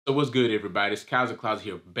So what's good, everybody? It's Kyle's Closet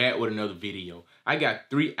here, back with another video. I got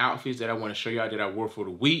 3 outfits that I want to show y'all that I wore for the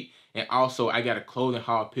week, and also I got a clothing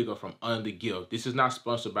haul pickup from Under the Gift. This is not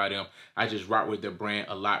sponsored by them. I just rock with their brand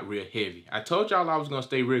a lot real heavy. I told y'all I was going to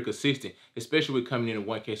stay real consistent, especially with coming in to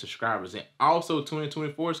 1K subscribers. And also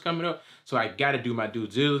 2024 is coming up, so I got to do my due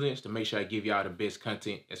diligence to make sure I give y'all the best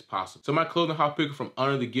content as possible. So my clothing haul pickup from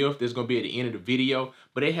Under the Gift is going to be at the end of the video,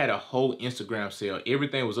 but they had a whole Instagram sale.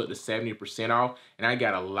 Everything was up to 70% off, and I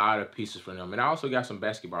got a lot of pieces from them. And I also got some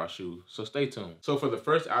basketball shoes, so stay tuned. So for the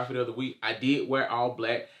first outfit of the week, I did wear all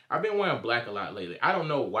black. I've been wearing black a lot lately. I don't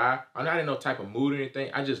know why. I'm not in no type of mood or anything.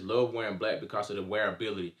 I just love wearing black because of the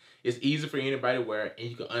wearability. It's easy for anybody to wear, and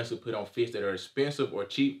you can honestly put on fits that are expensive or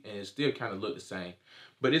cheap, and it still kind of look the same.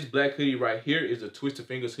 But this black hoodie right here is a Twisted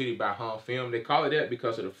Fingers hoodie by Home Film. They call it that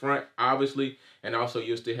because of the front, obviously, and also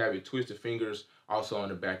you'll still have your Twisted Fingers also on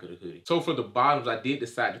the back of the hoodie. So for the bottoms, I did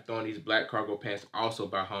decide to throw in these black cargo pants also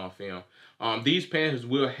by Home Film. These pants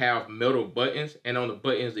will have metal buttons, and on the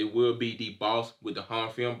buttons it will be debossed with the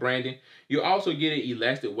Home Film branding. You also get an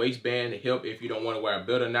elastic waistband to help if you don't want to wear a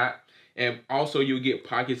belt or not. And also you'll get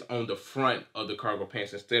pockets on the front of the cargo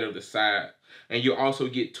pants instead of the side. And you'll also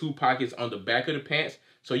get 2 pockets on the back of the pants.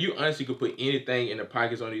 So you honestly could put anything in the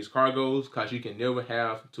pockets on these cargos because you can never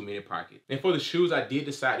have too many pockets. And for the shoes, I did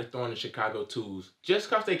decide to throw in the Chicago 2s. Just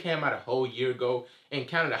because they came out a whole year ago and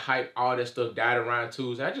kind of the hype, all that stuff died around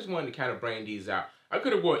 2s. I just wanted to kind of bring these out. I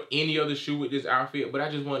could have worn any other shoe with this outfit, but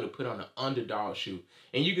I just wanted to put on an underdog shoe.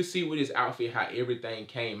 And you can see with this outfit how everything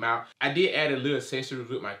came out. I did add a little accessories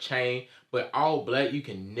with my chain, but all black, you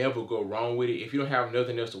can never go wrong with it. If you don't have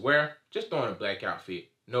nothing else to wear, just throw in a black outfit.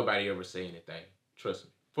 Nobody ever say anything. Trust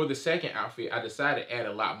me. For the second outfit, I decided to add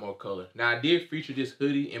a lot more color. Now, I did feature this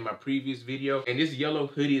hoodie in my previous video, and this yellow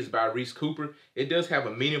hoodie is by Reese Cooper. It does have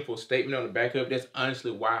a meaningful statement on the back of it. That's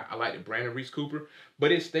honestly why I like the brand of Reese Cooper.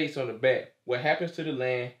 But it states on the back, what happens to the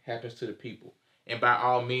land happens to the people. And by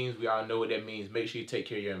all means, we all know what that means. Make sure you take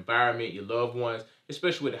care of your environment, your loved ones,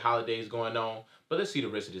 especially with the holidays going on. But let's see the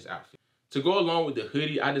rest of this outfit. To go along with the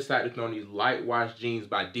hoodie, I decided to throw on these light wash jeans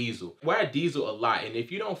by Diesel. I wear Diesel a lot, and if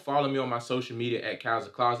you don't follow me on my social media at Kyle's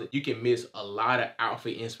Closet, you can miss a lot of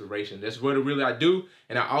outfit inspiration. That's what really I do,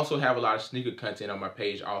 and I also have a lot of sneaker content on my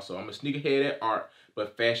page also. I'm a sneakerhead at art,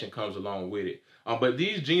 but fashion comes along with it. But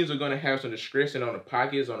these jeans are going to have some discretion on the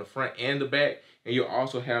pockets, on the front and the back, and you'll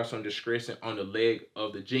also have some discretion on the leg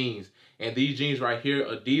of the jeans. And these jeans right here,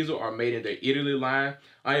 a Diesel, are made in the Italy line.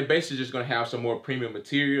 I'm basically just going to have some more premium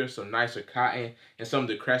material, some nicer cotton, and some of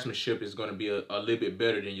the craftsmanship is going to be a little bit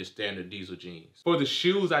better than your standard Diesel jeans. For the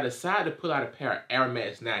shoes, I decided to pull out a pair of Air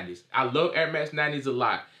Max 90s. I love Air Max 90s a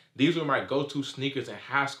lot. These were my go-to sneakers in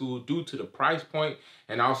high school due to the price point,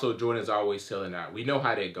 and also Jordan's always selling out. We know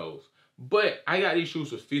how that goes. But I got these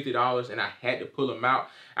shoes for $50 and I had to pull them out.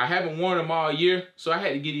 I haven't worn them all year, so I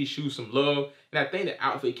had to give these shoes some love. And I think the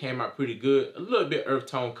outfit came out pretty good. A little bit earth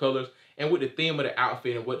tone colors. And with the theme of the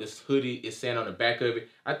outfit and what this hoodie is saying on the back of it,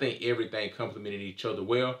 I think everything complemented each other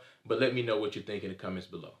well. But let me know what you think in the comments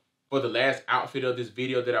below. For the last outfit of this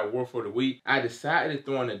video that I wore for the week, I decided to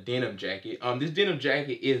throw on a denim jacket. This denim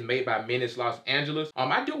jacket is made by Menace Los Angeles.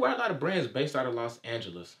 I do wear a lot of brands based out of Los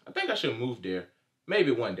Angeles. I think I should move there.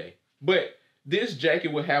 Maybe one day. But this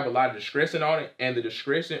jacket will have a lot of discretion on it, and the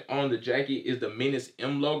discretion on the jacket is the Menace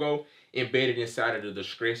M logo embedded inside of the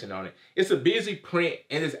discretion on it. It's a busy print,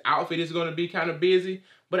 and this outfit is going to be kind of busy,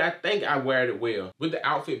 but I think I wear it well. With the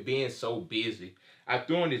outfit being so busy, I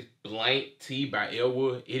threw on this blank tee by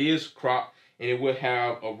Elwood. It is cropped, and it will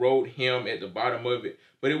have a rolled hem at the bottom of it,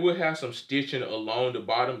 but it will have some stitching along the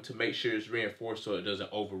bottom to make sure it's reinforced so it doesn't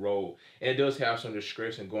overroll. And it does have some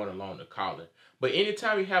discretion going along the collar. But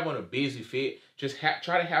anytime you have on a busy fit, just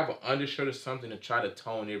try to have an undershirt or something to try to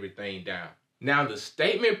tone everything down. Now, the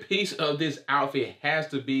statement piece of this outfit has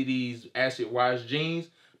to be these acid wash jeans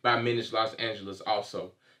by Menace Los Angeles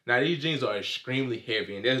also. Now, these jeans are extremely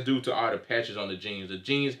heavy, and that's due to all the patches on the jeans. The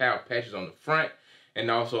jeans have patches on the front and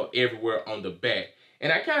also everywhere on the back.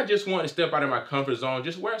 And I kind of just want to step out of my comfort zone,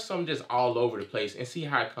 just wear something just all over the place and see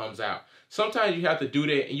how it comes out. Sometimes you have to do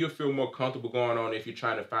that and you'll feel more comfortable going on if you're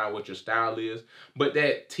trying to find what your style is. But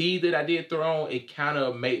that tee that I did throw on, it kind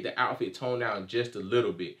of made the outfit tone down just a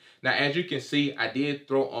little bit. Now, as you can see, I did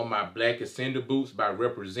throw on my black Ascender boots by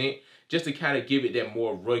Represent just to kind of give it that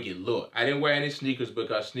more rugged look. I didn't wear any sneakers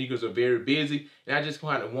because sneakers are very busy, and I just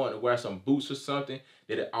kind of wanted to wear some boots or something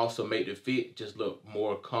that it also made the fit just look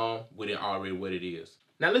more calm with it already what it is.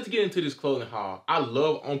 Now let's get into this clothing haul. I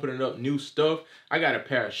love opening up new stuff. I got a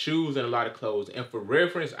pair of shoes and a lot of clothes. And for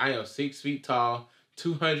reference, I am 6 feet tall,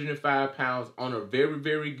 205 pounds on a very,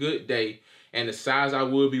 very good day. And the size I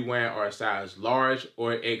will be wearing are a size large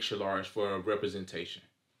or extra large for representation.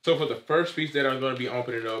 So for the first piece that I'm going to be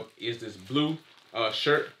opening up is this blue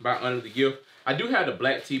shirt by Under the Gift. I do have the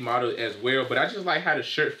black tee model as well, but I just like how the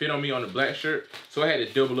shirt fit on me on the black shirt, so I had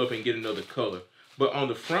to double up and get another color. But on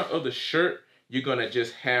the front of the shirt, you're going to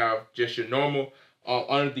just have just your normal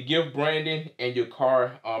Under the Gift branding and your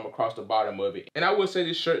car across the bottom of it. And I would say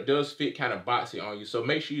this shirt does fit kind of boxy on you, so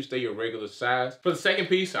make sure you stay your regular size. For the second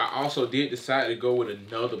piece, I also did decide to go with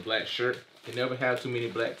another black shirt. You never have too many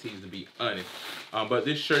black tees, to be honest. But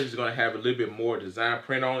this shirt is going to have a little bit more design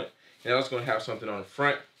print on it. And it's going to have something on the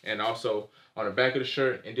front and also on the back of the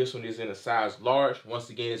shirt. And this one is in a size large. Once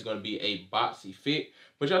again, it's going to be a boxy fit.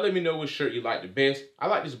 But y'all let me know which shirt you like the best. I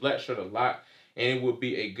like this black shirt a lot, and it would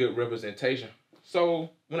be a good representation. So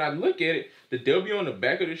when I look at it, the W on the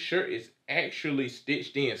back of the shirt is actually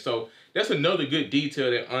stitched in. So that's another good detail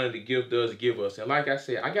that Under the Gift does give us. And like I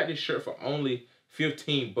said, I got this shirt for only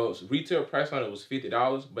 15 bucks. Retail price on it was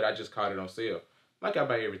 $50, but I just caught it on sale, like I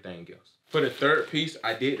buy everything else. For the third piece,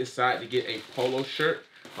 I did decide to get a polo shirt,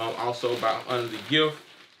 also by Under the Gift.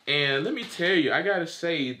 And let me tell you, I gotta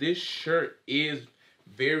say, this shirt is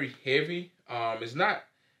very heavy. It's not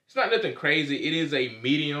nothing crazy. It is a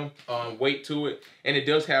medium weight to it, and it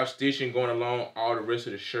does have stitching going along all the rest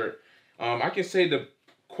of the shirt. I can say the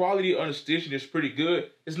quality of the stitching is pretty good.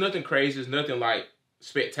 It's nothing crazy. It's nothing like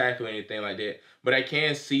spectacular or anything like that. But I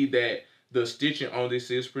can see that the stitching on this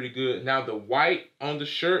is pretty good. Now the white on the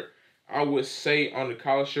shirt, I would say on the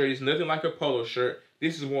collar shirt, is nothing like a polo shirt.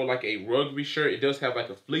 This is more like a rugby shirt. It does have like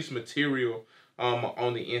a fleece material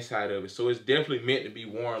on the inside of it. So it's definitely meant to be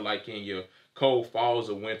worn like in your cold falls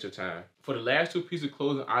or winter time. For the last two pieces of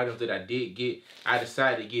clothing items that I did get, I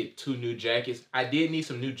decided to get 2 new jackets. I did need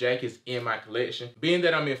some new jackets in my collection. Being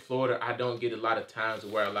that I'm in Florida, I don't get a lot of times to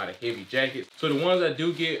wear a lot of heavy jackets. So the ones I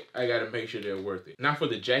do get, I gotta make sure they're worth it. Now for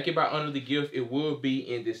the jacket by Under the Gift, it will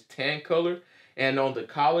be in this tan color. And on the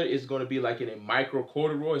collar, it's gonna be like in a micro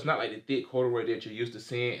corduroy. It's not like the thick corduroy that you're used to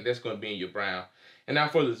seeing, and that's gonna be in your brown. And now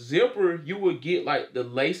for the zipper, you would get like the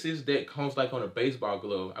laces that comes like on a baseball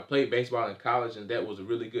glove. I played baseball in college, and that was a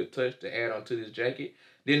really good touch to add onto this jacket.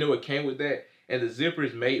 Didn't know it came with that. And the zipper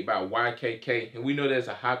is made by YKK, and we know that's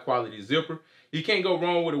a high quality zipper. You can't go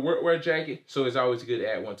wrong with a workwear jacket, so it's always good to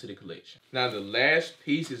add one to the collection. Now the last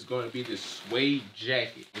piece is going to be this suede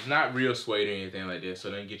jacket. It's not real suede or anything like that,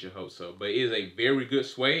 so don't get your hopes up. But it is a very good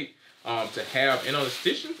suede to have. And on the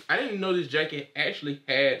stitching, I didn't know this jacket actually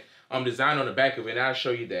had design on the back of it, and I'll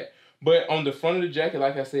show you that. But on the front of the jacket,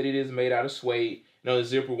 like I said, it is made out of suede. And on the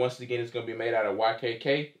zipper, once again, it's going to be made out of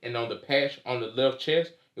YKK. And on the patch on the left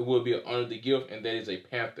chest, it will be Under the Gift, and that is a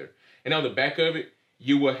panther. And on the back of it,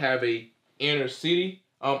 you will have a inner city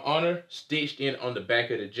honor stitched in on the back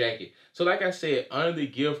of the jacket. So like I said, Under the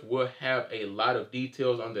Gift will have a lot of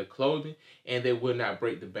details on their clothing, and they will not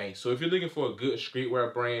break the bank. So if you're looking for a good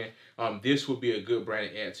streetwear brand, this would be a good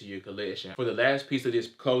brand to add to your collection. For the last piece of this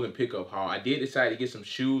clothing pickup haul, I did decide to get some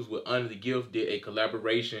shoes with Under the Gift. Did a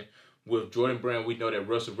collaboration with Jordan Brand. We know that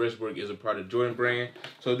Russell Westbrook is a part of Jordan Brand.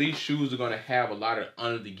 So these shoes are going to have a lot of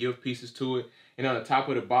Under the Gift pieces to it. And on the top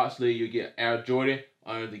of the box lid, you get Air Jordan,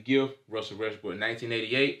 Under the Gift, Russell Westbrook,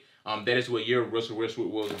 1988. That is what year Russell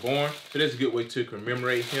Westbrook was born. So that's a good way to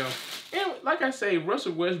commemorate him. And like I say,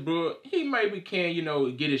 Russell Westbrook, he maybe can,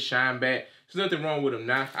 get his shine back. There's nothing wrong with him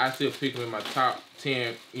now. I still pick him in my top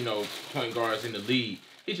 10, point guards in the league.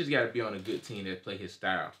 He just got to be on a good team that play his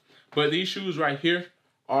style. But these shoes right here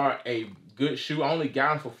are a good shoe. I only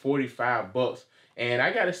got them for 45 bucks. And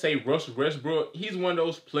I got to say, Russell Westbrook, he's one of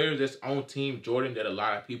those players that's on Team Jordan that a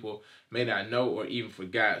lot of people may not know or even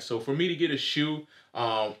forgot. So for me to get a shoe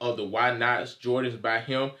of the Why Nots Jordans by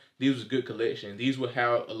him, these was a good collection. These will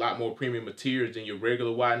have a lot more premium materials than your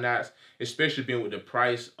regular Why Nots, especially being with the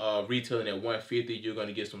price retailing at $150. You're going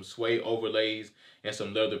to get some suede overlays and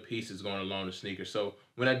some leather pieces going along the sneaker. So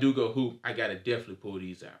when I do go hoop, I got to definitely pull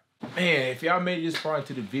these out. Man, if y'all made it this far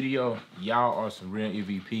into the video, y'all are some real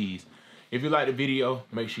MVPs. If you like the video,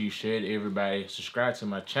 make sure you share it to everybody, subscribe to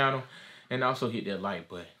my channel, and also hit that like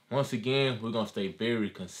button. Once again, we're going to stay very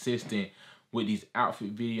consistent with these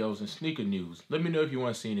outfit videos and sneaker news. Let me know if you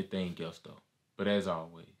want to see anything else, though. But as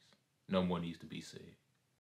always, no more needs to be said.